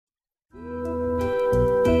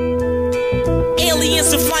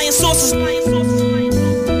Aliens and flying saucers.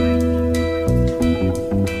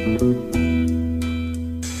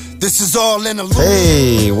 This is all in a loop.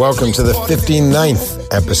 Hey, welcome to the 59th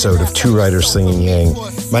episode of Two Writers Slinging Yang.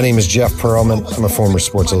 My name is Jeff Pearlman. I'm a former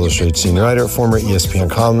Sports Illustrated senior writer, former ESPN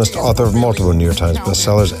columnist, author of multiple New York Times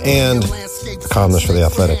bestsellers, and a columnist for The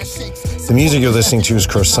Athletic. The music you're listening to is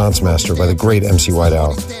Croissant's Master by the great MC White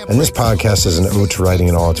Owl. And this podcast is an ode to writing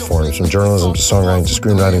in all its forms, from journalism to songwriting to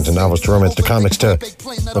screenwriting to novels to romance to comics to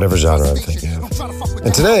whatever genre I'm thinking of.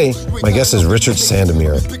 And today, my guest is Richard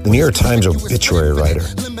Sandomir, the New York Times obituary writer.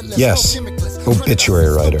 Yes,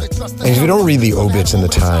 obituary writer. And if you don't read the obits in the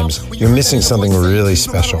Times, you're missing something really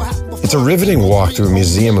special. It's a riveting walk through a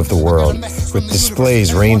museum of the world with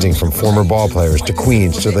displays ranging from former ballplayers to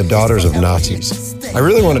queens to the daughters of Nazis. I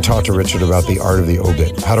really want to talk to Richard about the art of the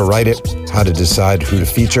obit, how to write it, how to decide who to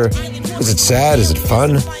feature. Is it sad? Is it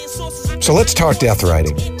fun? So let's talk death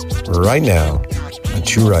writing right now on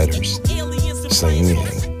Two Writers Slinging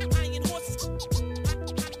Yang.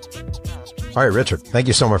 All right, Richard, thank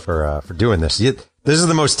you so much for doing this. This is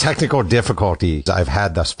the most technical difficulty I've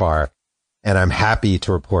had thus far, and I'm happy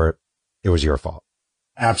to report it was your fault.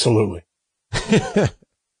 Absolutely.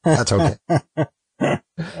 That's okay.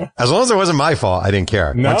 As long as it wasn't my fault, I didn't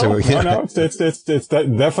care. No, it's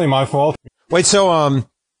definitely my fault. Wait, so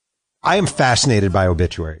I am fascinated by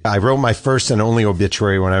obituary. I wrote my first and only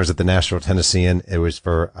obituary when I was at the Nashville Tennessean. It was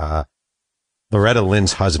for Loretta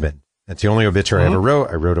Lynn's husband. It's the only obituary I ever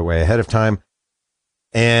wrote. I wrote it way ahead of time.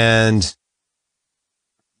 And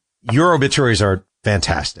your obituaries are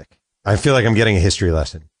fantastic. I feel like I'm getting a history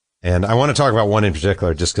lesson. And I want to talk about one in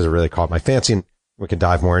particular just because it really caught my fancy, and we can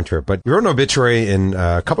dive more into it. But you wrote an obituary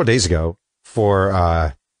a couple of days ago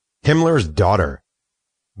for Himmler's daughter,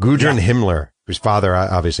 Gudrun Himmler, whose father,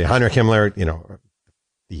 obviously Heinrich Himmler,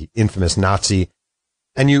 the infamous Nazi.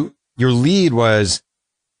 And your lead was,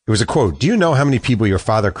 it was a quote, "Do you know how many people your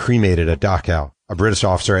father cremated at Dachau?" A British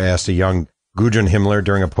officer asked a young Gudrun Himmler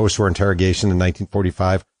during a post-war interrogation in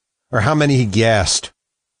 1945. Or how many he gassed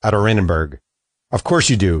at Oranienburg. "Of course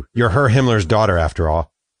you do. You're her Himmler's daughter, after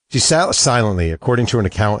all." She sat silently, according to an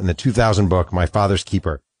account in the 2000 book, My Father's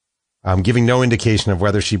Keeper, giving no indication of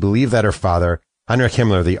whether she believed that her father, Heinrich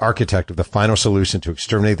Himmler, the architect of the final solution to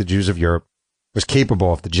exterminate the Jews of Europe, was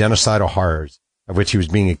capable of the genocidal horrors of which he was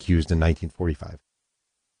being accused in 1945.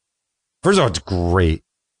 First of all, it's great.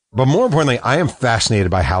 But more importantly, I am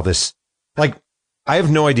fascinated by how this, I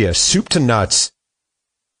have no idea, soup to nuts.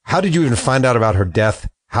 How did you even find out about her death?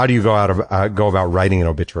 How do you go about writing an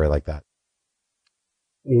obituary like that?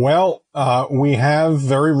 Well, we have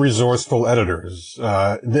very resourceful editors.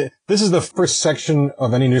 This is the first section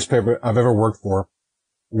of any newspaper I've ever worked for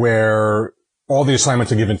where all the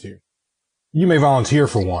assignments are given to you. You may volunteer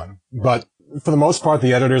for one, but for the most part,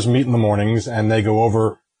 the editors meet in the mornings and they go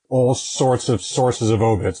over all sorts of sources of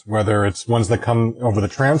obits, whether it's ones that come over the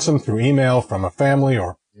transom through email from a family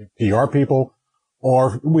or PR people,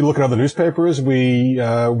 or we look at other newspapers. We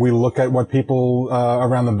look at what people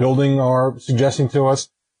around the building are suggesting to us,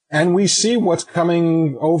 and we see what's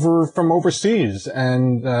coming over from overseas.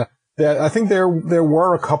 And I think there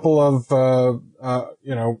were a couple of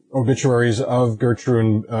obituaries of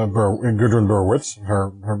Gudrun Berwitz,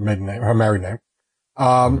 her maiden name, her married name.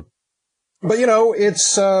 But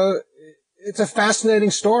it's a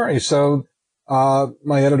fascinating story. So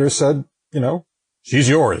my editor said, she's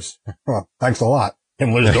yours. Well, thanks a lot.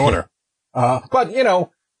 Himmler's daughter. But,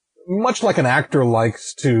 much like an actor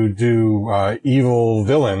likes to do evil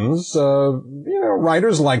villains,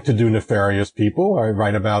 writers like to do nefarious people. I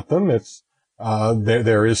write about them. It's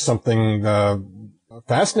there is something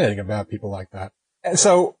fascinating about people like that. And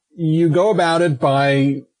so you go about it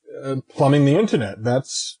by plumbing the internet.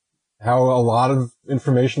 That's how a lot of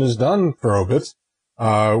information is done for obits.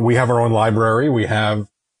 We have our own library. We have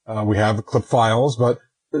clip files, but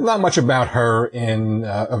there's not much about her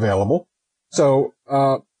available. So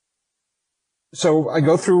I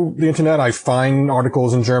go through the internet. I find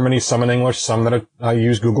articles in Germany, some in English, some that I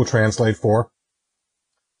use Google Translate for.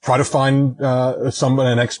 Try to find,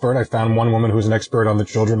 an expert. I found one woman who's an expert on the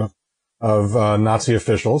children of Nazi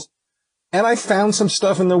officials. And I found some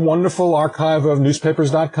stuff in the wonderful archive of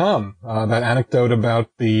newspapers.com, that anecdote about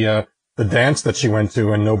the dance that she went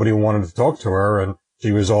to and nobody wanted to talk to her, and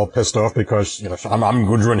she was all pissed off because, I'm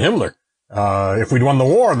Gudrun Himmler. If we'd won the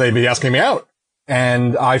war, they'd be asking me out.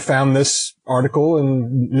 And I found this article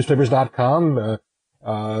in newspapers.com,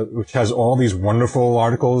 which has all these wonderful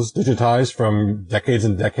articles digitized from decades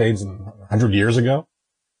and decades and 100 years ago.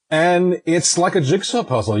 And it's like a jigsaw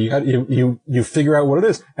puzzle. You figure out what it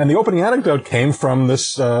is. And the opening anecdote came from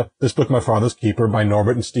this book, My Father's Keeper, by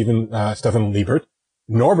Norbert and Stefan Liebert.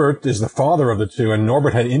 Norbert is the father of the two, and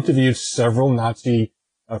Norbert had interviewed several Nazi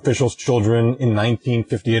officials' children in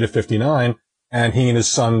 1958 or 59, and he and his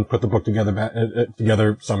son put the book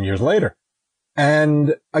together some years later.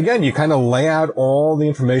 And again, you kind of lay out all the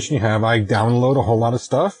information you have. I download a whole lot of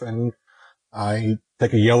stuff, and I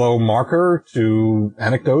take a yellow marker to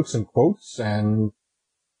anecdotes and quotes, and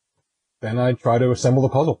then I try to assemble the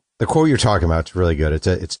puzzle. The quote you're talking about is really good.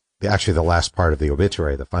 It's actually the last part of the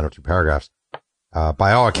obituary, the final two paragraphs.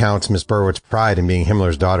 By all accounts, Miss Berwitz's pride in being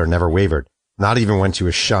Himmler's daughter never wavered, not even when she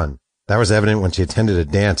was shunned. That was evident when she attended a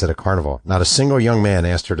dance at a carnival. Not a single young man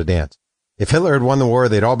asked her to dance. If Hitler had won the war,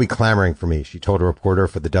 they'd all be clamoring for me, she told a reporter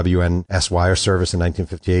for the WNS Wire service in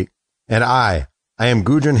 1958. And I am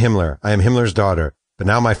Gudrun Himmler. I am Himmler's daughter, but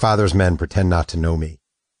now my father's men pretend not to know me.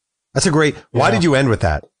 That's a great, why did you end with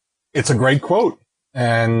that? It's a great quote.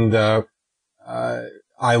 And,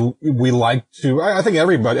 we like to, I think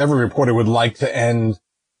every reporter would like to end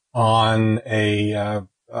on a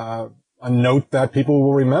note that people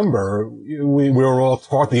will remember. We were all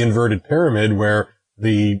taught the inverted pyramid where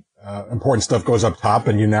the important stuff goes up top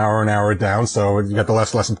and you narrow it down. So you got the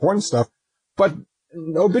less important stuff. But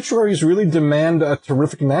obituaries really demand a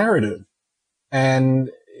terrific narrative.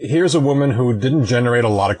 And here's a woman who didn't generate a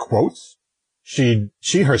lot of quotes. She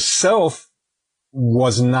herself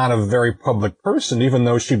was not a very public person, even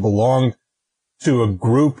though she belonged to a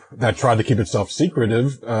group that tried to keep itself secret,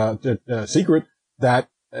 that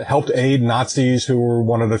helped aid Nazis who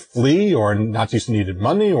wanted to flee, or Nazis who needed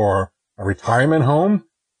money, or a retirement home.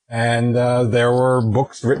 And there were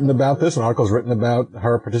books written about this and articles written about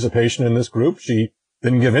her participation in this group. She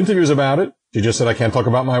didn't give interviews about it. She just said, I can't talk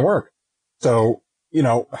about my work. So,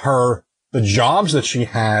 the jobs that she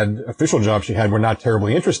had, official jobs she had, were not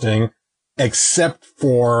terribly interesting, except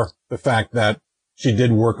for the fact that she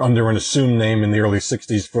did work under an assumed name in the early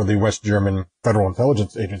 60s for the West German Federal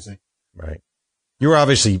Intelligence Agency. Right. You were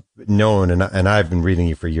obviously known, and I've been reading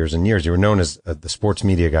you for years and years. You were known as the sports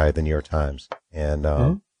media guy at the New York Times. And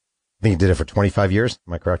I think you did it for 25 years.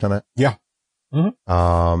 Am I correct on that? Yeah.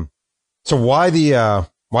 Mm-hmm. So why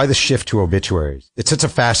the shift to obituaries? It's such a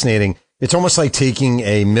fascinating, it's almost like taking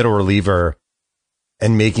a middle reliever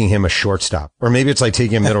and making him a shortstop. Or maybe it's like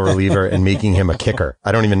taking a middle reliever and making him a kicker.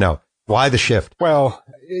 I don't even know. Why the shift? Well,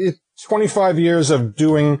 25 years of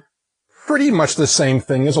doing pretty much the same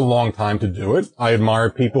thing is a long time to do it. I admire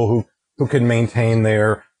people who can maintain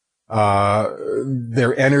their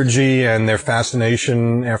energy and their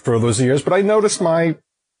fascination after all those years. But I noticed my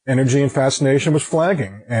energy and fascination was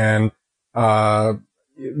flagging. And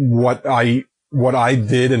what I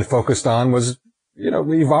did and focused on was,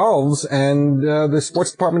 evolves, and the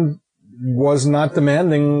sports department was not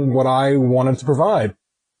demanding what I wanted to provide.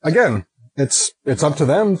 Again, it's up to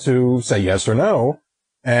them to say yes or no.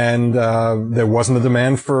 And there wasn't a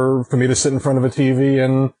demand for me to sit in front of a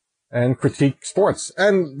TV and critique sports.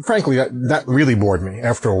 And frankly, that really bored me.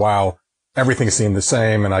 After a while, everything seemed the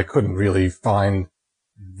same, and I couldn't really find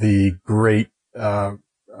the great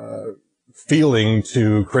feeling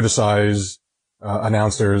to criticize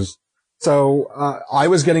announcers. So I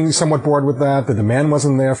was getting somewhat bored with that. The demand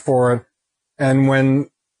wasn't there for it. And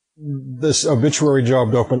when this obituary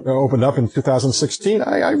job opened up in 2016,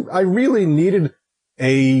 I really needed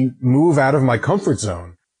a move out of my comfort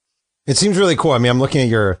zone. It seems really cool. I mean, I'm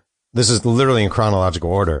looking at this is literally in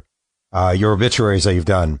chronological order, your obituaries that you've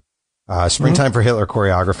done. Springtime for Hitler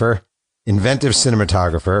choreographer, inventive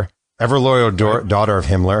cinematographer, ever loyal daughter of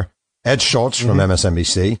Himmler, Ed Schultz from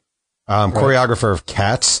MSNBC, choreographer of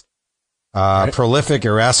Cats, prolific,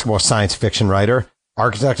 irascible science fiction writer,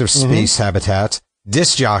 architect of space habitats,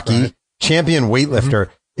 disc jockey, champion weightlifter.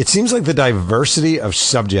 It seems like the diversity of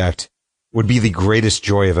subject would be the greatest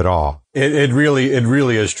joy of it all. It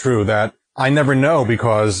really is true that I never know,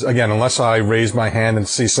 because again, unless I raise my hand and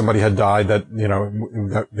see somebody had died that,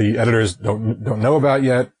 that the editors don't know about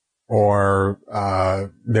yet, or,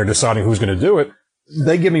 they're deciding who's going to do it,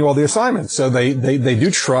 they give me all the assignments. So they do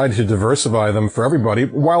try to diversify them for everybody,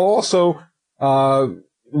 while also,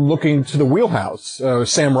 looking to the wheelhouse.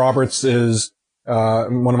 Sam Roberts is,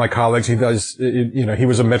 one of my colleagues. He does, he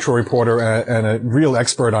was a Metro reporter and a real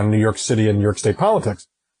expert on New York City and New York State politics.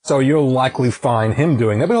 So you'll likely find him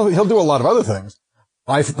doing that, but he'll do a lot of other things.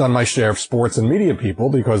 I've done my share of sports and media people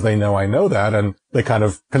because they know I know that, and they kind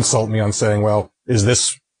of consult me on saying, well, is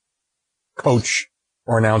this coach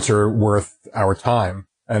or announcer worth our time?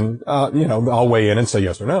 And, I'll weigh in and say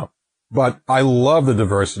yes or no. But I love the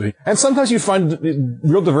diversity. And sometimes you find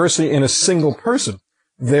real diversity in a single person.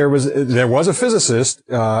 there was a physicist,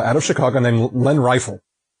 out of Chicago named Len Reifel.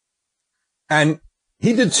 And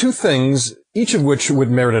he did two things, each of which would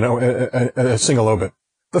merit a single obit.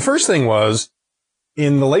 The first thing was,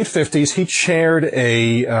 in the late 50s, he chaired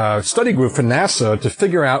a study group for NASA to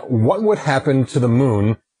figure out what would happen to the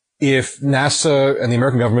moon if NASA and the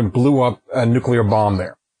American government blew up a nuclear bomb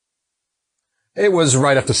there. It was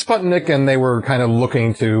right after Sputnik, and they were kind of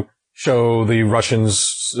looking to show the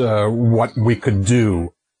Russians what we could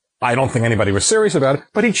do. I don't think anybody was serious about it,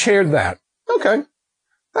 but he chaired that. Okay.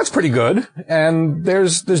 That's pretty good. And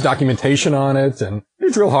there's documentation on it, and you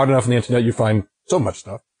drill hard enough on the internet, you find so much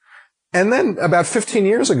stuff. And then about 15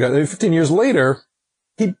 years later,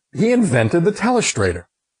 he invented the telestrator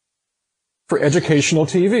for educational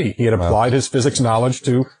TV. He had applied his physics knowledge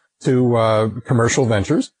to commercial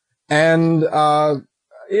ventures. And,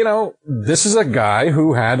 this is a guy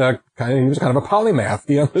who had he was kind of a polymath.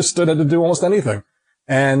 He understood how to do almost anything.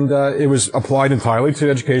 And, it was applied entirely to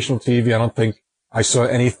educational TV. I don't think I saw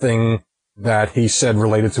anything that he said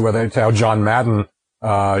related to how John Madden,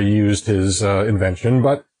 used his, invention,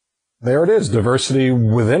 but there it is, diversity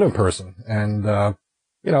within a person. And,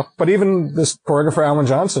 but even this choreographer, Alan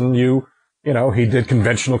Johnson, he did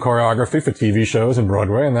conventional choreography for TV shows and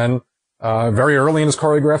Broadway. And then, very early in his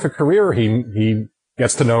choreographic career, he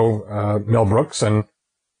gets to know, Mel Brooks, and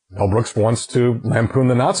Mel Brooks wants to lampoon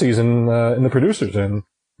the Nazis in the producers. And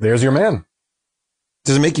there's your man.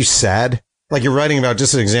 Does it make you sad? Like you're writing about,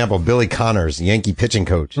 just an example, Billy Connors, Yankee pitching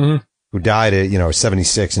coach, who died at,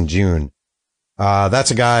 76 in June.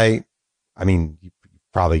 That's a guy, I mean,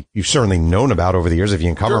 you've certainly known about over the years if you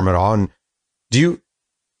can cover him at all. And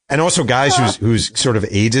and also guys whose sort of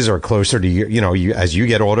ages are closer to you, as you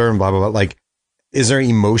get older and blah, blah, blah. Like, is there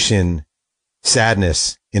emotion,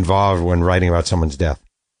 sadness involved when writing about someone's death?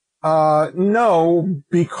 No,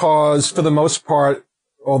 because for the most part,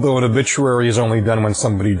 although an obituary is only done when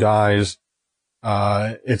somebody dies,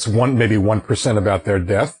 it's maybe 1% about their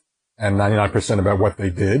death and 99% about what they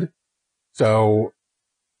did. So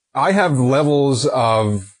I have levels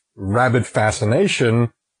of rabid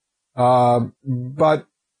fascination, but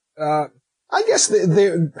I guess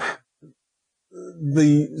the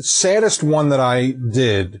saddest one that I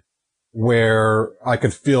did, where I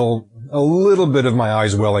could feel a little bit of my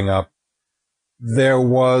eyes welling up, there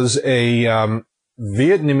was a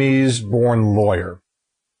Vietnamese-born lawyer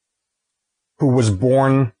who was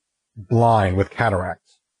born blind with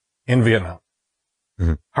cataracts in Vietnam.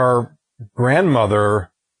 Mm-hmm. Her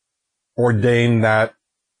grandmother ordained that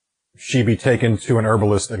she be taken to an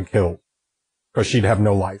herbalist and killed because she'd have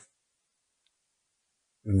no life.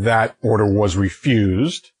 That order was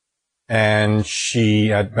refused, and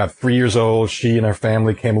she, at about 3 years old, she and her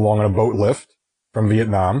family came along on a boat lift from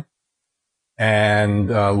Vietnam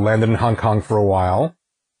and landed in Hong Kong for a while.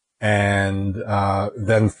 And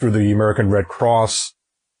then through the American Red Cross,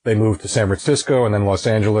 they moved to San Francisco and then Los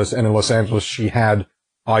Angeles. And in Los Angeles, she had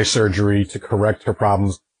eye surgery to correct her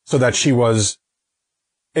problems so that she was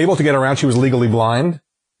able to get around. She was legally blind,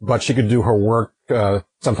 but she could do her work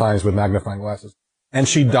sometimes with magnifying glasses. And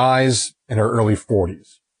she dies in her early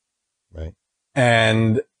 40s. Right.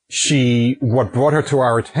 And what brought her to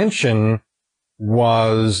our attention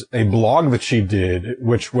was a blog that she did,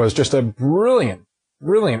 which was just a brilliant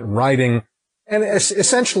writing. And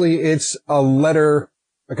essentially it's a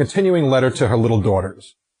continuing letter to her little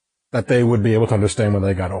daughters that they would be able to understand when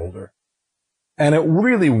they got older. And it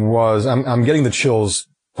really was, I'm getting the chills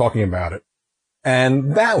talking about it.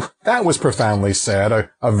 And that was profoundly sad.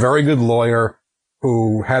 A very good lawyer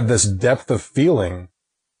who had this depth of feeling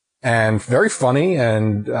and very funny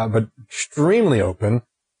but extremely open.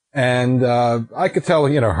 And, I could tell,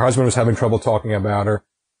 her husband was having trouble talking about her.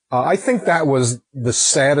 I think that was the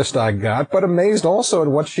saddest I got, but amazed also at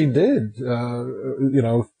what she did,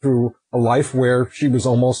 through a life where she was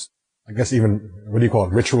almost, I guess even,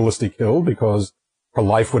 ritualistically killed because her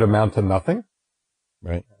life would amount to nothing.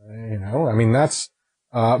 Right. That's,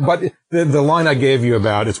 but the line I gave you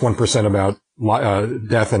about it's 1% about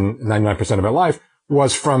death and 99% about life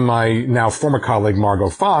was from my now former colleague Margot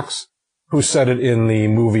Fox, who said it in the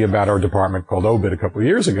movie about our department called Obit a couple of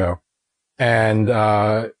years ago. And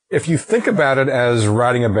if you think about it as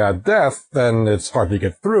writing about death, then it's hard to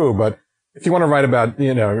get through. But if you want to write about,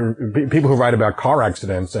 people who write about car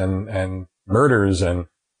accidents and murders and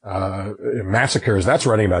massacres, that's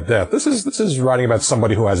writing about death. This is writing about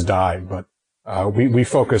somebody who has died. But we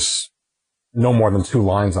focus no more than 2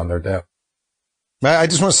 lines on their death. I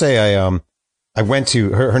just want to say I went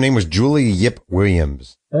to her name was Julie Yip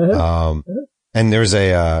Williams. Mm-hmm. And there's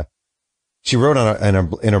a She wrote in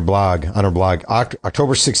her blog,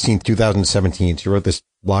 October 16th, 2017, she wrote this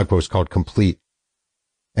blog post called Complete.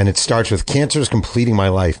 And it starts with, cancer is completing my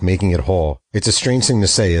life, making it whole. It's a strange thing to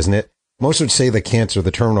say, isn't it? Most would say that cancer, the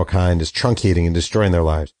terminal kind, is truncating and destroying their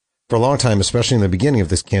lives. For a long time, especially in the beginning of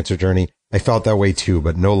this cancer journey, I felt that way too,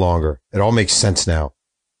 but no longer. It all makes sense now.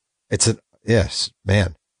 Yes,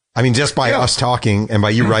 man. I mean, just by us talking and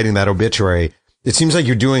by you writing that obituary, it seems like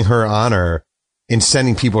you're doing her honor in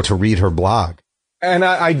sending people to read her blog. And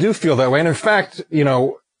I do feel that way. And in fact,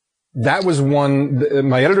 that was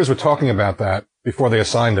my editors were talking about that before they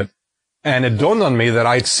assigned it. And it dawned on me that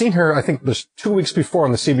I'd seen her, I think, just 2 weeks before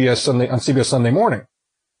on CBS Sunday Morning.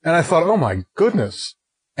 And I thought, oh my goodness.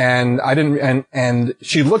 And and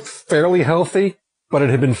she looked fairly healthy, but it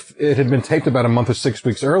had been taped about a month or 6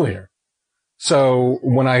 weeks earlier. So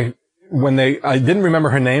I didn't remember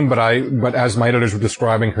her name, but as my editors were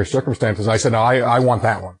describing her circumstances, I said, no, I want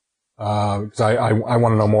that one. Because I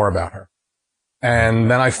want to know more about her. And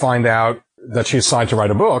then I find out that she's signed to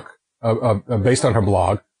write a book, based on her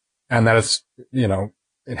blog, and that it's,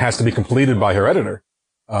 it has to be completed by her editor,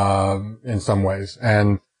 in some ways.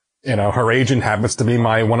 And, her agent happens to be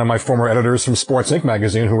one of my former editors from Sports Inc.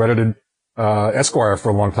 magazine who edited, Esquire for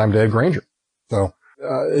a long time, Dave Granger. So,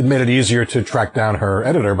 it made it easier to track down her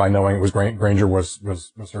editor by knowing it was Granger was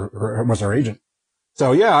her agent.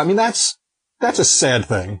 So yeah, I mean, that's a sad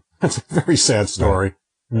thing. That's a very sad story. Right.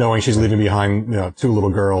 Knowing she's leaving behind, 2 little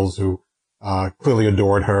girls who, clearly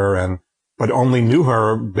adored her but only knew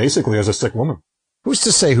her basically as a sick woman. Who's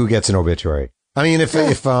to say who gets an obituary? I mean, if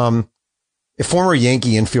former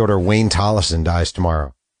Yankee infielder Wayne Tollison dies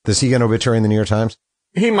tomorrow, does he get an obituary in the New York Times?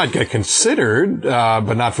 He might get considered,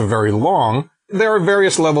 but not for very long. There are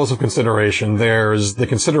various levels of consideration. There's the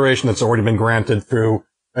consideration that's already been granted through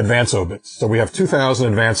advance obits. So we have 2,000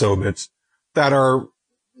 advance obits that are,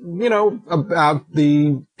 about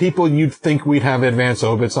the people you'd think we'd have advance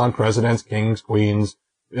obits on: presidents, kings, queens,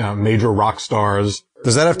 major rock stars.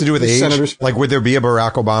 Does that have to do with age? Senators? Like, would there be a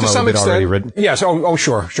Barack Obama obit already written? Yes. Oh,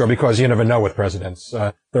 sure, because you never know with presidents.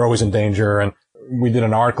 They're always in danger. And we did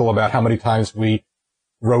an article about how many times we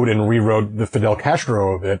wrote and rewrote the Fidel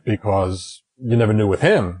Castro obit because you never knew with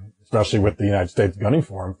him, especially with the United States gunning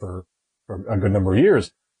for him for a good number of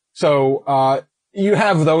years. So, you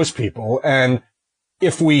have those people. And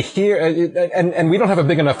if we hear, and we don't have a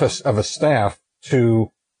big enough of a staff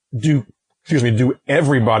to do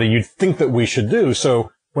everybody you'd think that we should do.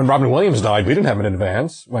 So when Robin Williams died, we didn't have an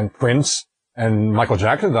advance. When Prince and Michael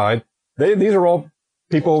Jackson died, these are all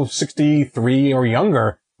people 63 or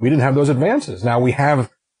younger. We didn't have those advances. Now we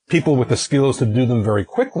have people with the skills to do them very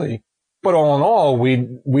quickly. But all in all,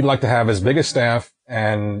 we'd like to have as big a staff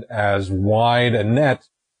and as wide a net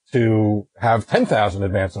to have 10,000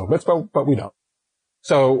 advance obits, but we don't.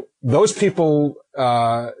 So those people,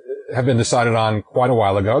 have been decided on quite a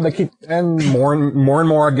while ago. And more and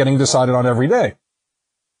more are getting decided on every day.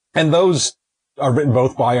 And those are written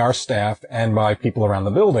both by our staff and by people around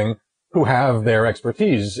the building who have their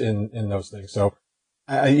expertise in those things. So,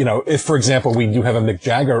 if, for example, we do have a Mick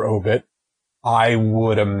Jagger obit, I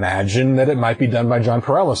would imagine that it might be done by John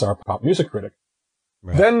Perales, our pop music critic.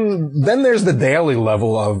 Right. Then there's the daily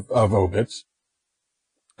level of obits.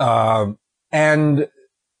 And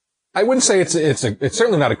I wouldn't say it's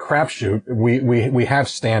certainly not a crapshoot. We have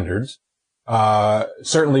standards.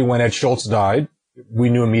 Certainly when Ed Schultz died, we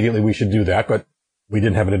knew immediately we should do that, but we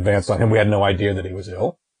didn't have an advance on him. We had no idea that he was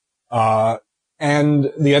ill.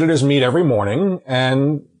 And the editors meet every morning,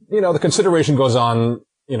 and, the consideration goes on,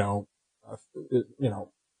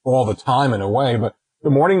 all the time in a way, but the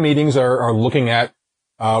morning meetings are looking at,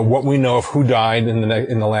 what we know of who died in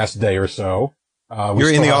the last day or so.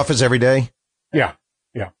 You're in the office every day? Yeah.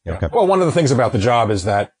 Okay. Well, one of the things about the job is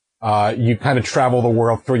that, you kind of travel the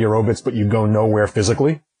world through your obits, but you go nowhere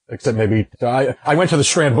physically, except maybe, I went to the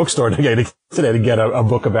Strand bookstore today to get a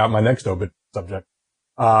book about my next obit subject.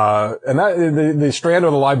 And that, the Strand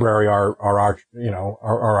or the library are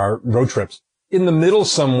our road trips. In the middle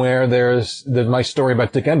somewhere, there's my story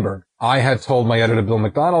about Dick Enberg. I had told my editor, Bill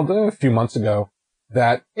McDonald, a few months ago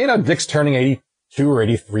that, Dick's turning 82 or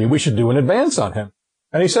 83. We should do an advance on him.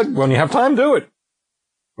 And he said, when you have time, do it.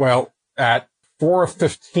 Well, at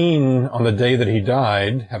 4:15 on the day that he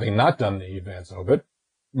died, having not done the advance obit,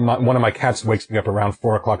 one of my cats wakes me up around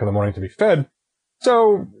 4:00 in the morning to be fed.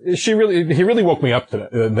 So he really woke me up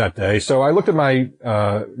that day. So I looked at my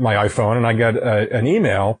iPhone and I got an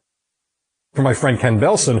email from my friend Ken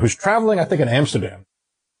Belson, who's traveling, I think, in Amsterdam.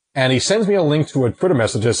 And he sends me a link to a Twitter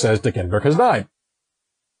message that says Dick Enberg has died.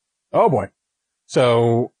 Oh boy.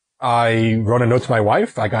 So I wrote a note to my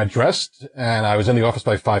wife. I got dressed and I was in the office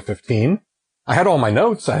by 5:15. I had all my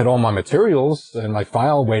notes, I had all my materials and my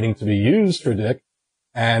file waiting to be used for Dick.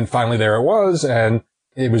 And finally there it was. And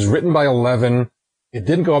it was written by 11. It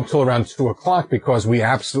didn't go up till around 2:00 because we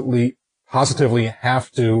absolutely, positively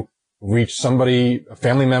have to reach somebody, a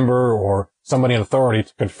family member or somebody in authority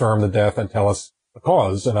to confirm the death and tell us the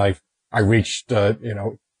cause. And I reached,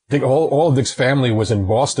 Dick, all of Dick's family was in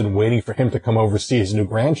Boston waiting for him to come over to see his new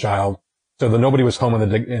grandchild. So that nobody was home in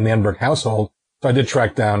the Enberg household. So I did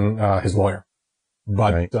track down, his lawyer.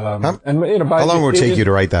 But, right. how long would it take you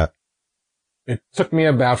to write that? It took me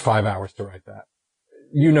about 5 hours to write that.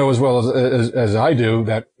 You know as well as I do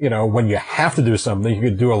that, when you have to do something, you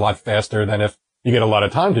could do a lot faster than if you get a lot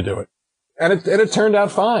of time to do it. And it turned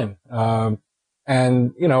out fine.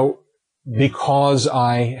 Because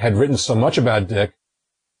I had written so much about Dick,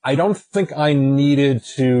 I don't think I needed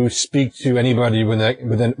to speak to anybody with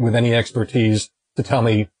any expertise to tell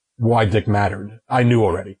me why Dick mattered. I knew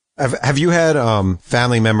already. Have you had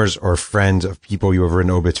family members or friends of people you have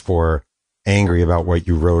written obits for angry about what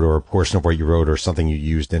you wrote or a portion of what you wrote or something you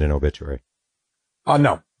used in an obituary?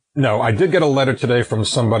 No. I did get a letter today from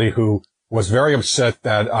somebody who was very upset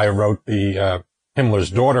that I wrote the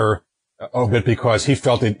Himmler's daughter obit because he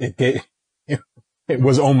felt it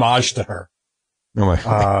was homage to her. Oh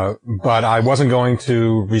my. But I wasn't going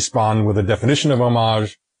to respond with a definition of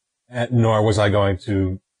homage, nor was I going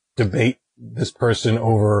to debate this person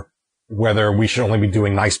over whether we should only be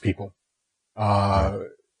doing nice people.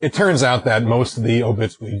 It turns out that most of the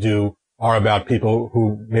obits we do are about people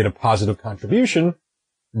who made a positive contribution,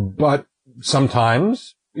 but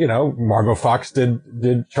sometimes, Margot Fox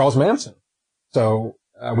did Charles Manson. So,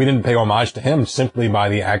 we didn't pay homage to him simply by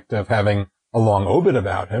the act of having a long obit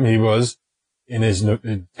about him. He was, in his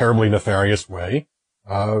terribly nefarious way,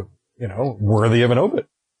 worthy of an obit.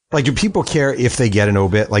 Like, do people care if they get an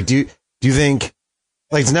obit? Like, do you think,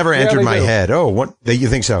 like, it's never entered my head. Oh, what, you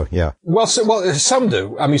think so? Yeah. Well, some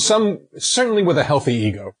do. I mean, some, certainly with a healthy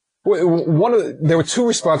ego. There were two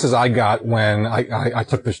responses I got when I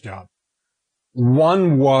took this job.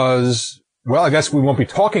 One was, well, I guess we won't be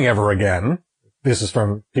talking ever again. This is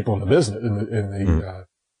from people in the business, in the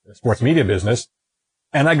sports media business.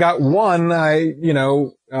 And I got one,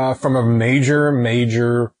 from a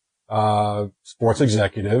major, sports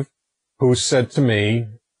executive who said to me,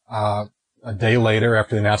 a day later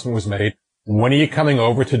after the announcement was made, when are you coming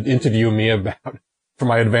over to interview me for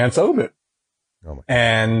my advance obit? Oh,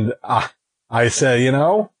 and I said,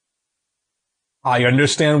 I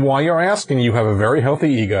understand why you're asking. You have a very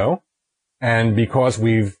healthy ego. And because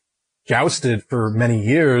we've jousted for many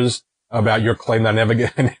years about your claim that I never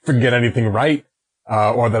get anything right,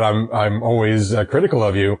 or that I'm always critical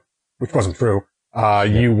of you, which wasn't true,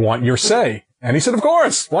 you want your say. And he said, of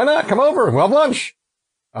course, why not? Come over. We'll have lunch.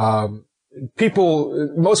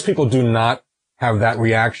 Most people do not have that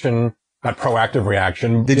reaction, that proactive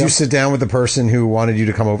reaction. Did you sit down with the person who wanted you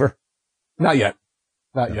to come over? Not yet,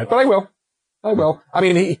 but I will. I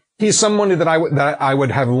mean, he's someone that I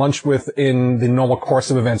would have lunch with in the normal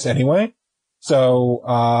course of events anyway. So,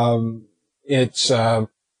 I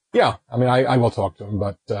mean, I will talk to him,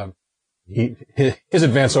 but, his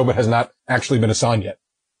advance obit has not actually been assigned yet.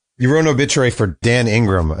 You wrote an obituary for Dan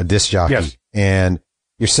Ingram, a disc jockey. Yes. And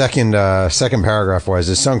your second paragraph was,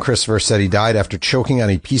 his son Christopher said he died after choking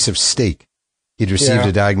on a piece of steak. He'd received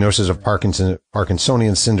a diagnosis of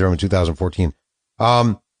Parkinsonian syndrome in 2014.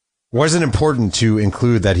 Was it important to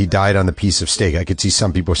include that he died on the piece of steak? I could see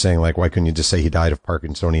some people saying, like, why couldn't you just say he died of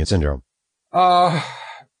Parkinsonian syndrome?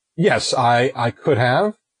 Yes, I could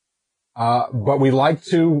have. But we like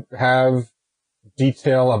to have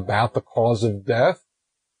detail about the cause of death.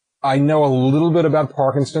 I know a little bit about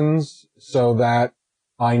Parkinson's, so that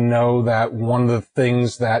I know that one of the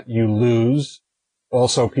things that you lose,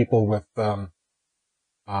 also people with dementia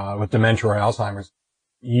or Alzheimer's,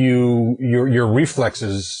 your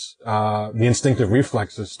reflexes, the instinctive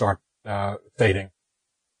reflexes start, fading.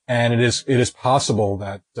 And it is possible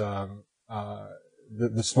that,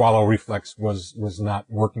 the swallow reflex was not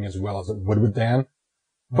working as well as it would with Dan.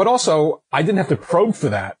 But also, I didn't have to probe for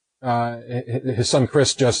that. His son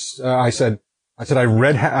Chris just, I said, I've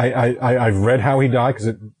read how he died,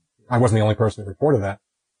 because I wasn't the only person who reported that.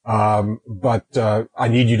 But I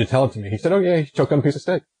need you to tell it to me. He said, oh yeah, he choked on a piece of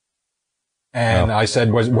steak. And I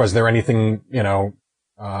said, was there anything, any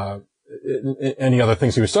other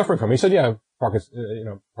things he was suffering from? He said, yeah,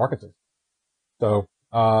 Parkinson's. So,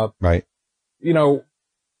 right.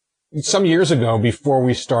 Some years ago, before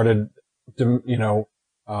we started,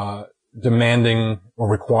 demanding or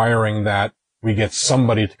requiring that we get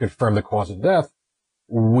somebody to confirm the cause of death,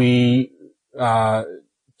 we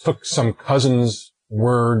took some cousins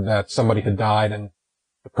word that somebody had died and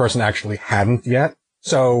the person actually hadn't yet.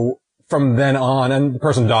 So from then on, and the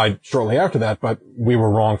person died shortly after that, but we were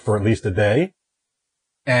wrong for at least a day.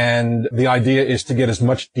 And the idea is to get as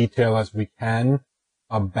much detail as we can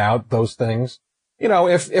about those things. You know,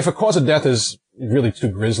 if a cause of death is really too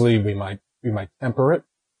grisly, we might temper it.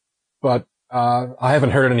 But, I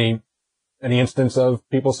haven't heard any instance of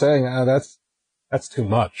people saying, that's too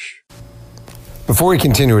much. Before we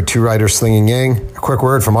continue with Two Writers Slinging Yang, a quick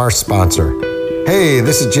word from our sponsor. Hey,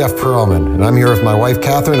 this is Jeff Perlman, and I'm here with my wife,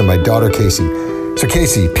 Catherine, and my daughter, Casey. So,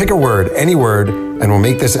 Casey, pick a word, any word, and we'll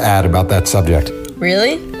make this ad about that subject.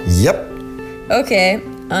 Really? Yep. Okay.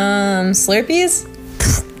 Slurpees?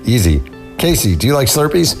 Easy. Casey, do you like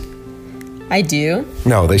Slurpees? I do.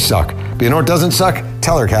 No, they suck. But you know what doesn't suck?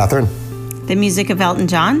 Tell her, Catherine. The music of Elton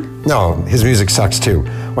John? No, his music sucks too.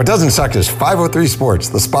 What doesn't suck is 503 Sports,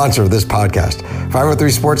 the sponsor of this podcast.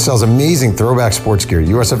 503 Sports sells amazing throwback sports gear.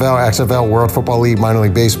 USFL, XFL, World Football League, minor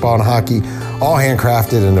league baseball, and hockey, all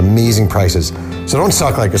handcrafted and amazing prices. So don't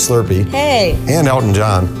suck like a Slurpee. Hey. And Elton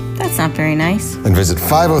John. That's not very nice. And visit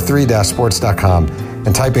 503-sports.com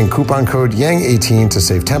and type in coupon code YANG18 to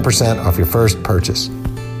save 10% off your first purchase.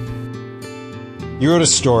 You wrote a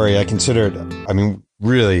story I considered,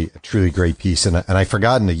 really a truly great piece, and I'd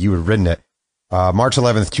forgotten that you had written it. March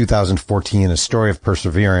 11th, 2014, A Story of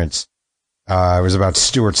Perseverance. It was about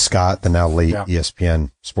Stuart Scott, the now late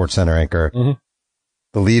ESPN SportsCenter anchor. Mm-hmm.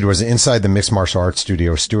 The lead was inside the mixed martial arts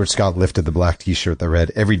studio. Stuart Scott lifted the black t-shirt that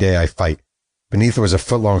read, "Every day I fight." Beneath it was a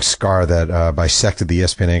foot-long scar that bisected the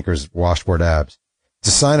ESPN anchor's washboard abs. "It's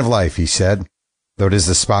a sign of life," he said, though it is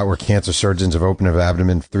the spot where cancer surgeons have opened his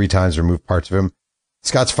abdomen 3 times to remove parts of him.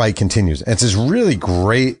 Scott's fight continues. And it's this really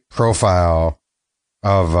great profile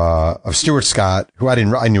of Stuart Scott, who I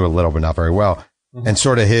knew a little, but not very well, mm-hmm. and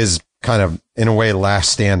sort of his kind of, in a way,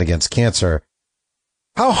 last stand against cancer.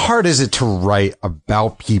 How hard is it to write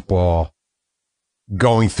about people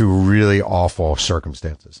going through really awful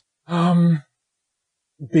circumstances?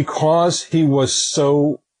 Because he was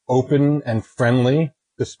so open and friendly,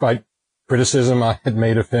 despite criticism I had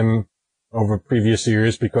made of him over previous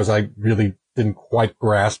years, because I really didn't quite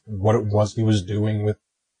grasp what it was he was doing with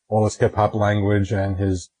all his hip-hop language and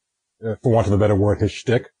his, for want of a better word, his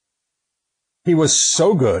shtick. He was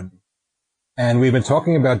so good, and we've been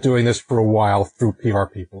talking about doing this for a while through PR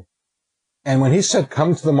people. And when he said,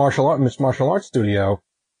 come to the martial arts studio,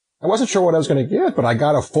 I wasn't sure what I was going to get, but I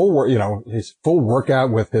got a full his full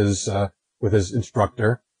workout with his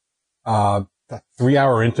instructor, a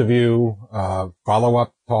 3-hour interview,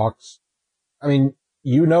 follow-up talks. I mean,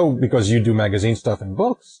 because you do magazine stuff and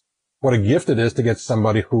books, what a gift it is to get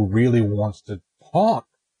somebody who really wants to talk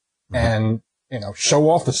and, show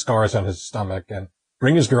off the scars on his stomach and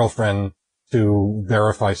bring his girlfriend to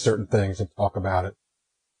verify certain things and talk about it.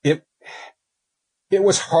 It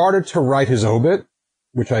was harder to write his obit,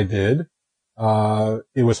 which I did.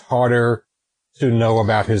 It was harder to know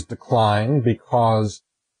about his decline because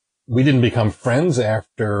we didn't become friends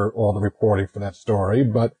after all the reporting for that story,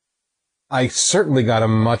 but I certainly got a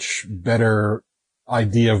much better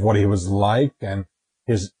idea of what he was like and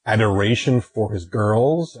his adoration for his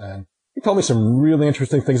girls. And he told me some really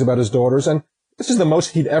interesting things about his daughters. And this is the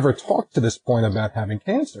most he'd ever talked to this point about having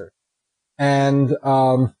cancer. And,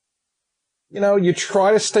 you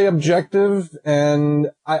try to stay objective.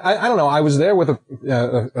 And I don't know. I was there with an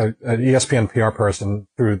ESPN PR person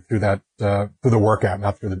through the workout,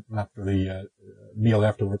 not through the meal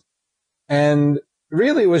afterwards. And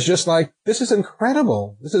really, it was just like, this is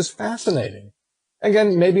incredible. This is fascinating.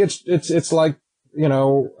 Again, maybe it's like,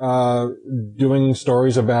 doing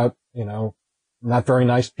stories about, not very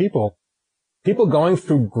nice people. People going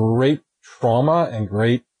through great trauma and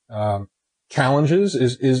great, challenges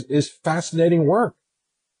is fascinating work.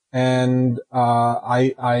 And,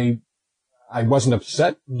 I wasn't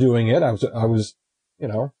upset doing it. I was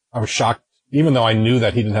shocked, even though I knew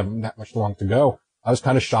that he didn't have that much long to go. I was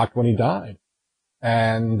kind of shocked when he died.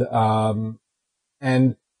 And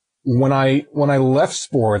when I left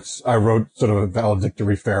sports, I wrote sort of a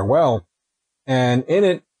valedictory farewell. And in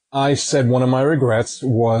it, I said one of my regrets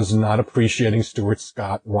was not appreciating Stuart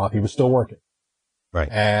Scott while he was still working. Right.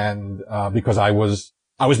 And, because I was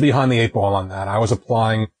behind the 8 ball on that. I was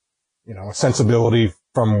applying, a sensibility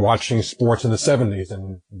from watching sports in the 70s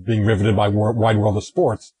and being riveted by wide world of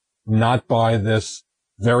sports, not by this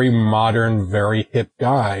very modern, very hip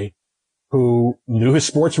guy who knew his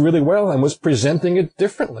sports really well and was presenting it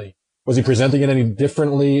differently. Was he presenting it any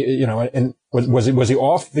differently? And was he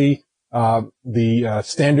off the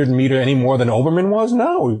standard meter any more than Olbermann was?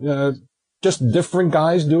 No, just different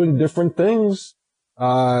guys doing different things.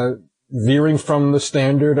 veering from the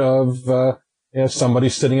standard of, somebody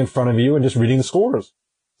sitting in front of you and just reading the scores.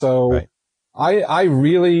 So Right. I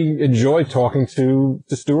really enjoyed talking to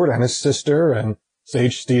Stuart and his sister and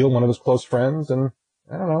Sage Steele, one of his close friends. And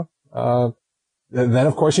I don't know, then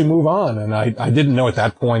of course you move on. And I didn't know at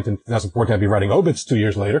that point in 2014 I'd be writing obits 2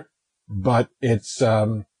 years later, but it's,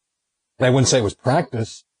 I wouldn't say it was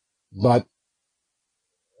practice, but,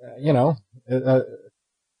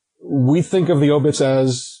 we think of the obits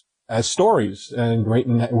as stories and great,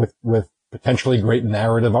 with potentially great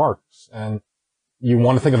narrative arcs. And you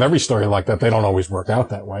want to think of every story like that. They don't always work out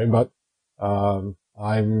that way, but, you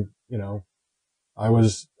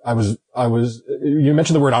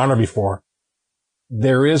mentioned the word honor before.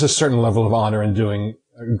 There is a certain level of honor in doing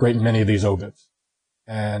a great many of these obits.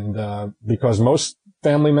 And, because most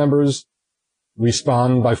family members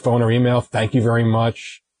respond by phone or email, thank you very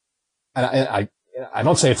much. And I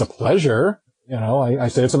don't say it's a pleasure, I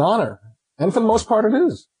say it's an honor. And for the most part it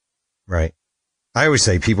is. Right. I always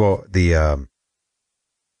say people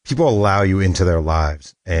allow you into their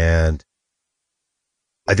lives. And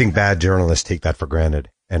I think bad journalists take that for granted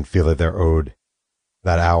and feel that they're owed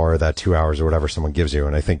that hour, that 2 hours or whatever someone gives you.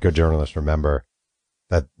 And I think good journalists remember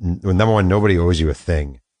that, number one, nobody owes you a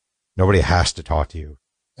thing. Nobody has to talk to you.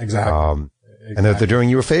 Exactly. And that they're doing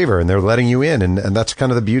you a favor and they're letting you in. And that's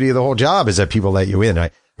kind of the beauty of the whole job, is that people let you in.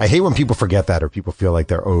 I hate when people forget that, or people feel like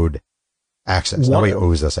they're owed access. Nobody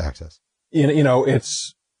owes us access.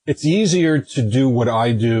 It's easier to do what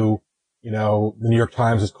I do. The New York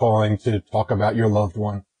Times is calling to talk about your loved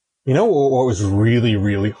one. What was really,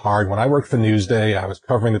 really hard? When I worked for Newsday, I was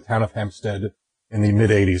covering the town of Hempstead in the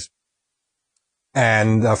mid-'80s.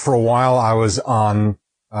 And for a while I was on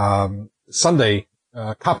Sunday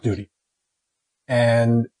cop duty.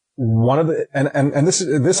 And one of the, and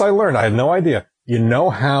this I learned, I had no idea. You know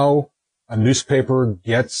how a newspaper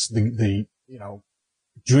gets the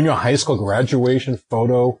junior high school graduation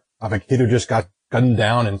photo of a kid who just got gunned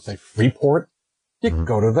down in, say, Freeport? You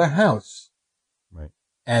go to the house. Right.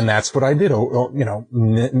 And that's what I did,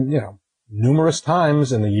 numerous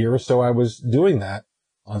times in the year or so I was doing that.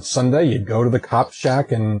 On Sunday, you'd go to the cop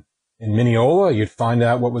shack in Mineola, you'd find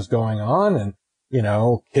out what was going on, and,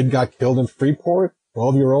 kid got killed in Freeport,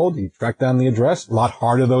 12-year-old, you track down the address, a lot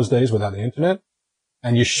harder those days without the internet,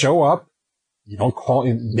 and you show up, you don't call,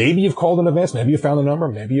 maybe you've called in advance, maybe you found the number,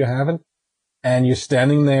 maybe you haven't, and you're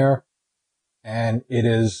standing there, and it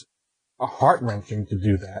is heart-wrenching to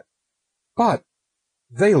do that. But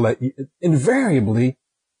invariably,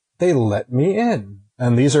 they let me in.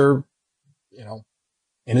 And these are,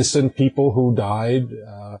 innocent people who died,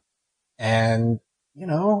 and,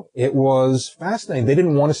 it was fascinating. They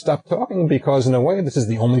didn't want to stop talking because, in a way, this is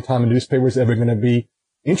the only time a newspaper is ever going to be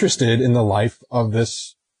interested in the life of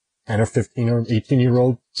this 10 or 15 or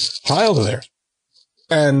 18-year-old child of theirs.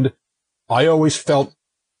 And I always felt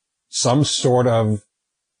some sort of,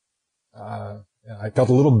 I felt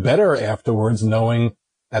a little better afterwards knowing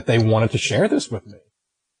that they wanted to share this with me.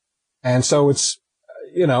 And so it's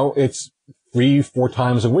 3-4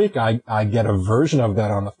 times a week, I get a version of that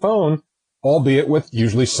on the phone, albeit with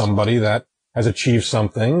usually somebody that has achieved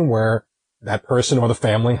something where that person or the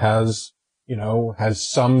family has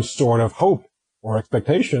some sort of hope or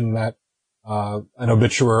expectation that an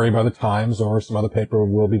obituary by the Times or some other paper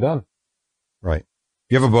will be done. Right.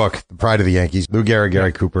 You have a book, The Pride of the Yankees, Lou Gehrig,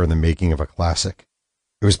 Gary Cooper, and the Making of a Classic.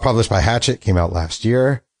 It was published by Hachette, came out last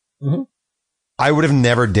year. Mm-hmm. I would have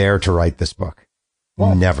never dared to write this book.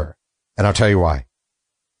 What? Never. And I'll tell you why.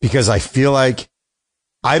 Because I feel like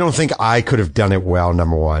I don't think I could have done it well,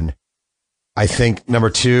 number one. I think,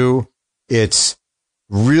 number two, it's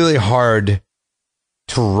really hard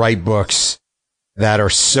to write books that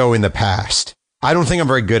are so in the past. I don't think I'm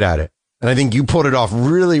very good at it. And I think you pulled it off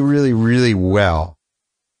really, really, really well,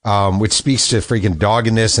 which speaks to freaking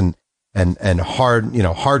doggedness and hard,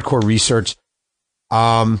 hardcore research.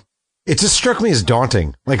 It just struck me as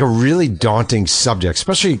daunting, like a really daunting subject,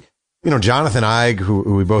 especially, Jonathan Eig,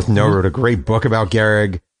 who we both know, wrote a great book about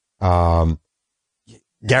Gehrig.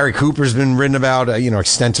 Gary Cooper's been written about,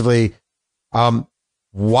 extensively.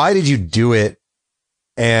 Why did you do it?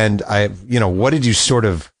 And what did you sort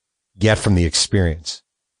of get from the experience?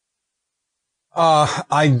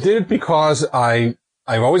 I did it because I've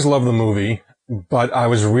always loved the movie, but I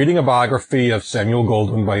was reading a biography of Samuel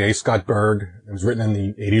Goldwyn by A. Scott Berg. It was written in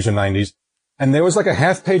the 80s or 90s. And there was like a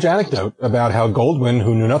half-page anecdote about how Goldwyn,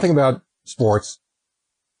 who knew nothing about sports,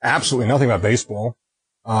 absolutely nothing about baseball,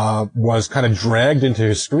 was kind of dragged into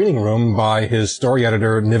his screening room by his story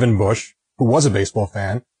editor, Niven Bush, who was a baseball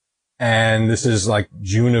fan. And this is like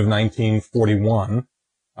June of 1941,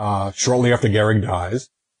 shortly after Gehrig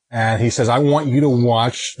dies. And he says, I want you to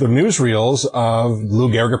watch the newsreels of Lou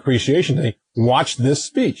Gehrig Appreciation Day. Watch this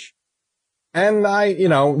speech. And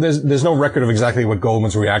there's no record of exactly what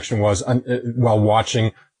Goldman's reaction was while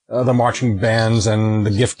watching the marching bands and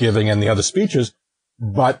the gift giving and the other speeches.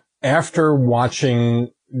 But after watching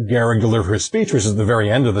Gehrig deliver his speech, which is the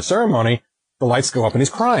very end of the ceremony, the lights go up and he's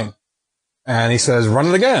crying. And he says, run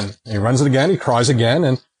it again. And he runs it again. He cries again.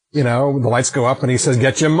 And, the lights go up and he says,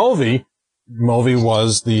 get Jim Mulvey. Mulvey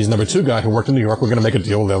was the number 2 guy who worked in New York. We're going to make a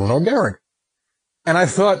deal with Eleanor Gehrig. And I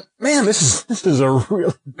thought, man, this is a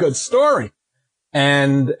really good story.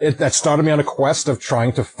 And that started me on a quest of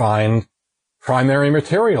trying to find primary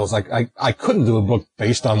materials. I couldn't do a book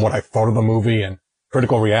based on what I thought of the movie and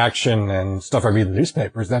critical reaction and stuff I read in the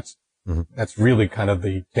newspapers. That's really kind of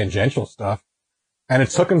the tangential stuff. And it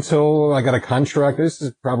took until I got a contract. This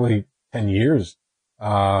is probably 10 years,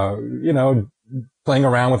 playing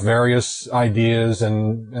around with various ideas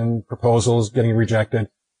and proposals, getting rejected.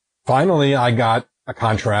 Finally, I got a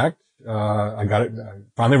contract. I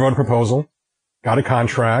finally wrote a proposal, got a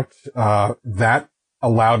contract. That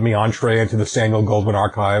allowed me entree into the Samuel Goldwyn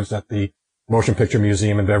archives at the Motion Picture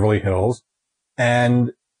Museum in Beverly Hills.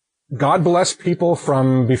 And God bless people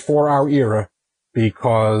from before our era,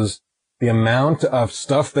 because the amount of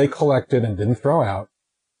stuff they collected and didn't throw out,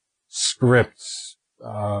 scripts,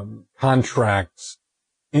 contracts,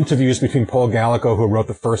 interviews between Paul Gallico, who wrote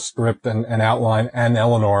the first script and outline, and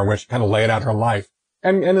Eleanor, which kind of laid out her life,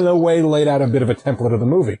 and in a way laid out a bit of a template of the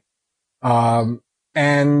movie.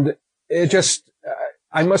 And it just,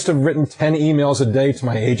 I must have written 10 emails a day to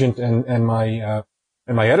my agent and my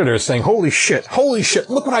editors saying, holy shit,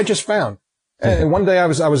 look what I just found. And one day I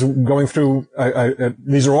was going through,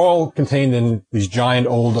 these are all contained in these giant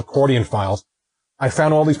old accordion files. I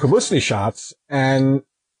found all these publicity shots, and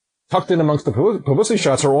tucked in amongst the publicity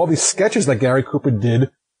shots are all these sketches that Gary Cooper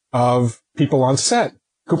did of people on set.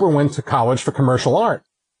 Cooper went to college for commercial art,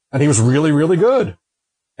 and he was really, really good.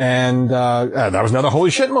 And that was another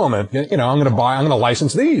holy shit moment. I'm going to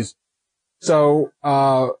license these. So,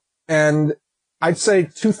 and I'd say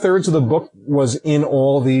 2/3 of the book was in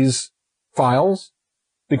all these files,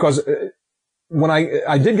 because when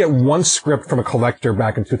I did get one script from a collector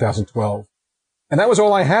back in 2012, and that was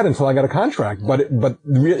all I had until I got a contract. But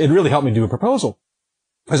it really helped me do a proposal,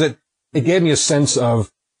 because it gave me a sense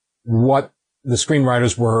of what the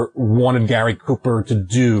screenwriters wanted Gary Cooper to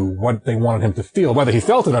do, what they wanted him to feel. Whether he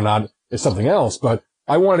felt it or not is something else, but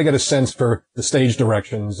I wanted to get a sense for the stage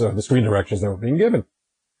directions or the screen directions that were being given.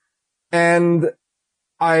 And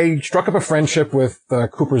I struck up a friendship with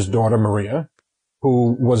Cooper's daughter, Maria,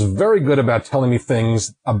 who was very good about telling me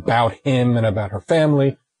things about him and about her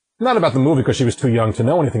family. Not about the movie, because she was too young to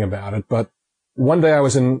know anything about it, but one day I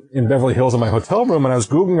was in Beverly Hills in my hotel room, and I was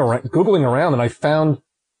Googling around, and I found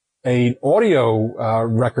an audio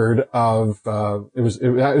record of it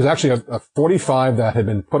was actually a 45 that had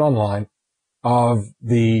been put online of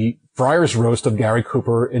the Friars roast of Gary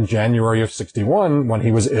Cooper in January of '61, when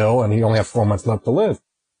he was ill and he only had 4 months left to live.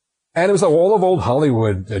 And it was all of old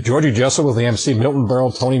Hollywood. Georgie Jessel was the MC, Milton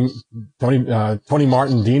Berle, Tony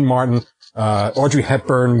Martin, Dean Martin, Audrey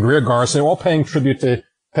Hepburn, Greer Garson, all paying tribute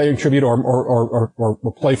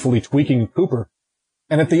or playfully tweaking Cooper.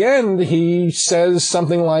 And at the end, he says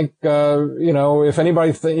something like, if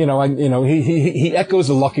anybody, he echoes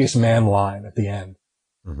the luckiest man line at the end.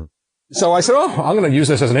 Mm-hmm. So I said, I'm going to use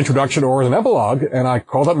this as an introduction or as an epilogue. And I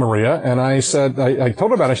called up Maria, and I said, I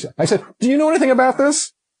told her about it. I said, do you know anything about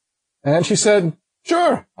this? And she said,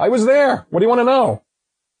 sure, I was there. What do you want to know?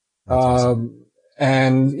 Awesome.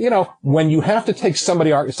 And, when you have to take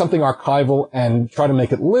something archival and try to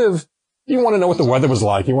make it live, you want to know what the weather was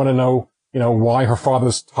like. You want to know, why her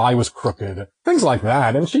father's tie was crooked, things like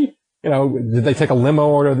that. And she, did they take a limo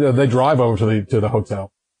or did they drive over to the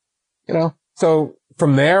hotel? So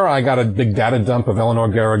from there, I got a big data dump of Eleanor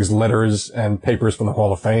Gehrig's letters and papers from the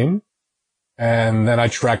Hall of Fame. And then I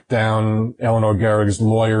tracked down Eleanor Gehrig's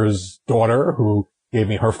lawyer's daughter, who gave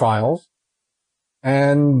me her files.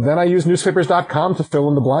 And then I used newspapers.com to fill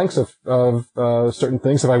in the blanks of certain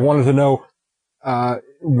things. If I wanted to know,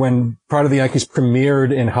 when Pride of the Yankees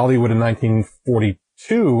premiered in Hollywood in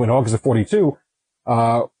 1942, in August of 42,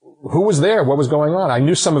 who was there? What was going on? I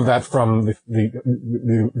knew some of that from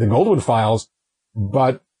the Goldwyn files,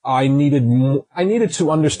 but I needed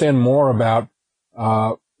to understand more about,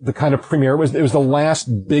 the kind of premiere. It was the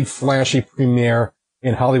last big flashy premiere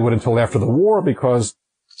in Hollywood until after the war, because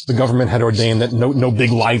the government had ordained that no big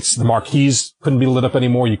lights. The marquees couldn't be lit up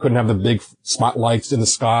anymore. You couldn't have the big spotlights in the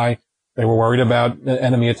sky. They were worried about an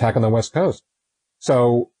enemy attack on the West Coast.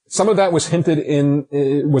 So some of that was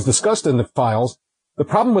was discussed in the files, the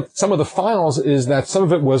problem with some of the files is that some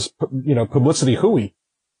of it was, publicity hooey.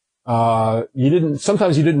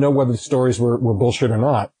 Sometimes you didn't know whether the stories were bullshit or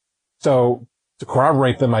not. So to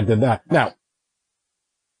corroborate them, I did that. Now,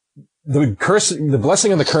 the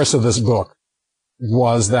blessing and the curse of this book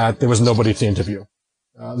was that there was nobody to interview.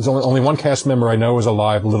 There's only one cast member I know is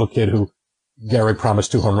alive, a little kid who Gary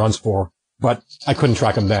promised 2 home runs for, but I couldn't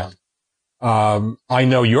track him down. I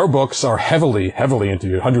know your books are heavily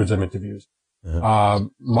interviewed, hundreds of interviews.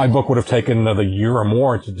 My book would have taken another year or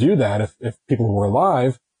more to do that if people were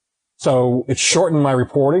alive. So it shortened my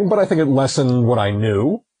reporting, but I think it lessened what I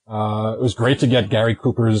knew. It was great to get Gary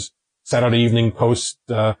Cooper's Saturday Evening Post,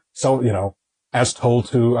 as told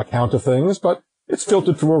to account of things, but it's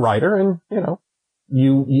filtered through a writer, and,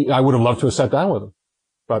 I would have loved to have sat down with him.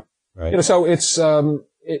 But, right. So it's,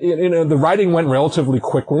 the writing went relatively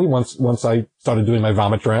quickly once I started doing my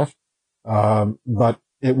vomit draft. But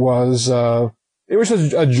it was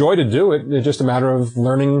just a joy to do it. It's just a matter of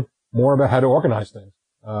learning more about how to organize things.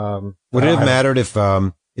 Would it have mattered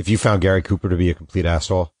if you found Gary Cooper to be a complete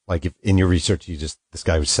asshole? Like if in your research this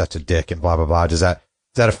guy was such a dick and blah, blah, blah. Does that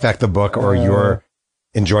affect the book or your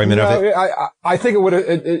enjoyment of it? I think it would have,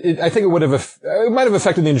 it might have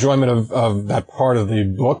affected the enjoyment of that part of the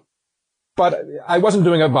book, but I wasn't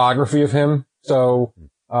doing a biography of him. So,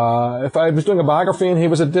 if I was doing a biography and he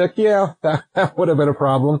was a dick, yeah, that would have been a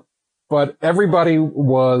problem. But everybody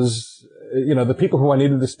was, the people who I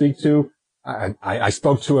needed to speak to, I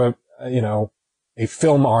spoke to a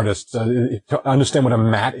film artist to understand what a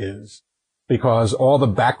mat is, because all the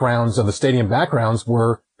backgrounds of the stadium backgrounds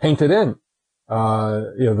were painted in.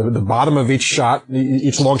 The bottom of each shot,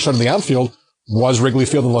 each long shot of the outfield was Wrigley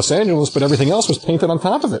Field in Los Angeles, but everything else was painted on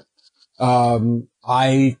top of it.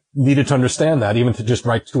 I needed to understand that, even to just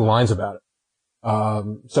write 2 lines about it.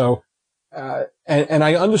 And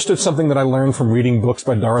I understood something that I learned from reading books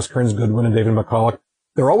by Doris Kearns Goodwin and David McCulloch.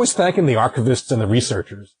 They're always thanking the archivists and the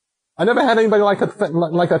researchers. I never had anybody like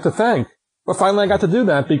that to thank, but finally I got to do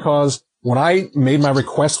that, because when I made my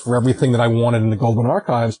request for everything that I wanted in the Goldwyn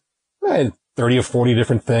archives, I had 30 or 40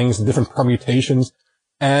 different things and different permutations.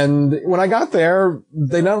 And when I got there,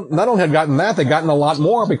 they not only had gotten that, they'd gotten a lot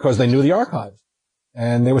more because they knew the archives.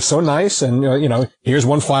 And they were so nice. And, here's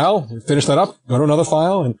one file, finish that up, go to another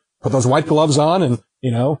file and put those white gloves on and,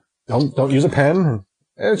 don't use a pen.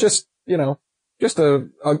 And it was just, just a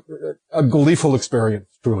gleeful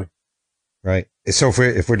experience, truly. Right. So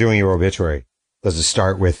if we're doing your obituary, does it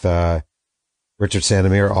start with, Richard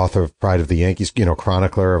Sandomir, author of Pride of the Yankees,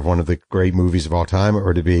 chronicler of one of the great movies of all time,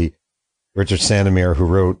 or to be Richard Sandomir, who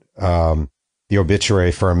wrote, the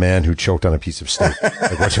obituary for a man who choked on a piece of steak?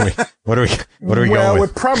 Like, what are we going with? Well, it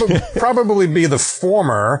would probably be the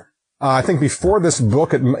former. I think before this book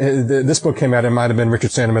came out, it might have been Richard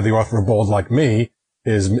Sandomir, the author of Bold Like Me,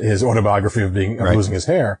 his autobiography of losing his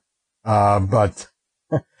hair. But,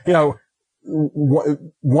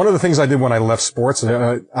 one of the things I did when I left sports,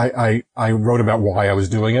 I wrote about why I was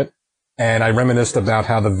doing it. And I reminisced about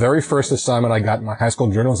how the very first assignment I got in my high school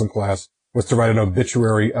journalism class was to write an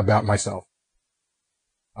obituary about myself.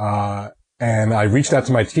 And I reached out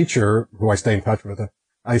to my teacher, who I stay in touch with.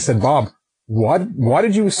 I said, Bob, why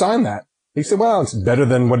did you assign that? He said, well, it's better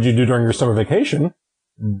than what did you do during your summer vacation,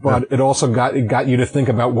 but it also got you to think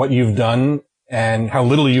about what you've done and how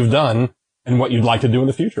little you've done and what you'd like to do in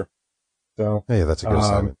the future. So, yeah, that's a good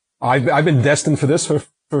assignment. I've been destined for this for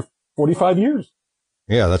 45 years.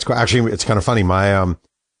 Yeah, that's cool. Actually, it's kind of funny.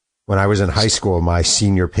 When I was in high school, my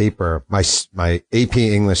senior paper, my AP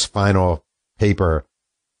English final paper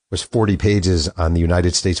was 40 pages on the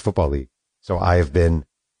United States Football League. So I have been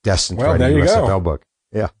destined to write a USFL book.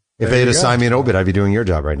 Yeah. If they had assigned me an obit, I'd be doing your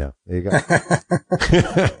job right now. There you go.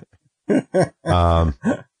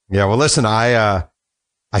 Yeah. Well, listen,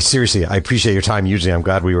 I seriously, I appreciate your time. Usually I'm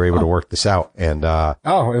glad we were able to work this out. And, my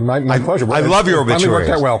pleasure. I love your obituaries. Worked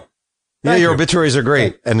out well. Your obituaries are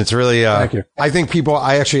great. And it's really, Thank you. I think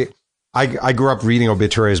I grew up reading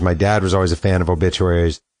obituaries. My dad was always a fan of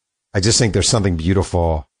obituaries. I just think there's something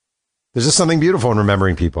beautiful. There's just something beautiful in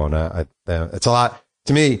remembering people. And it's a lot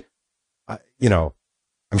to me.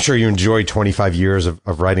 I'm sure you enjoyed 25 years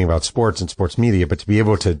of writing about sports and sports media, but to be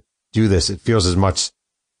able to do this, it feels as much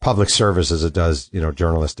public service as it does,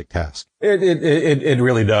 journalistic task. It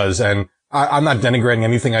really does. And I'm not denigrating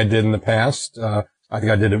anything I did in the past. I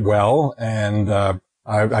think I did it well. And,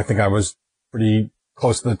 I think I was pretty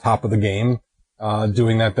close to the top of the game,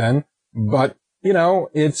 doing that then. But,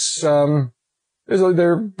 it's, there's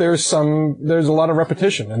a lot of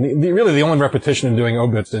repetition. And really the only repetition in doing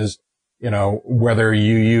obits is, whether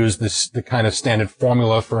you use the kind of standard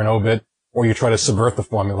formula for an obit or you try to subvert the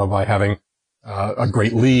formula by having a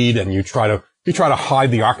great lead, and you try to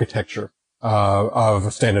hide the architecture of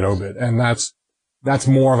a standard obit, and that's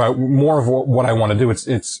more of what I want to do.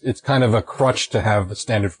 It's kind of a crutch to have the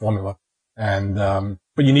standard formula, and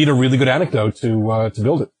but you need a really good anecdote to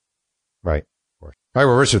build it. Right. All right,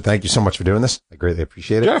 well, Richard, thank you so much for doing this. I greatly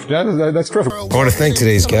appreciate it. Jeff, that's terrific. I want to thank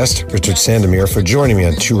today's guest, Richard Sandomir, for joining me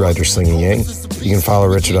on Two Riders Slinging Yang. You can follow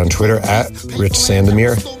Richard on Twitter at Rich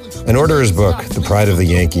Sandomir and order his book, The Pride of the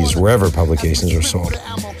Yankees, wherever publications are sold.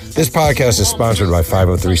 This podcast is sponsored by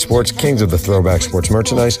 503 Sports, kings of the throwback sports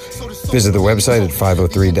merchandise. Visit the website at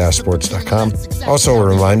 503-sports.com. Also a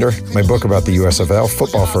reminder, my book about the USFL,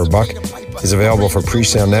 Football for a Buck, is available for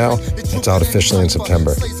pre-sale now. It's out officially in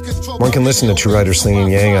September. One can listen to Two Riders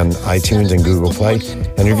Slinging Yang on iTunes and Google Play,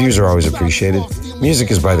 and reviews are always appreciated.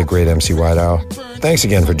 Music is by the great MC White Owl. Thanks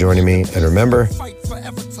again for joining me, and remember,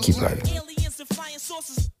 keep writing.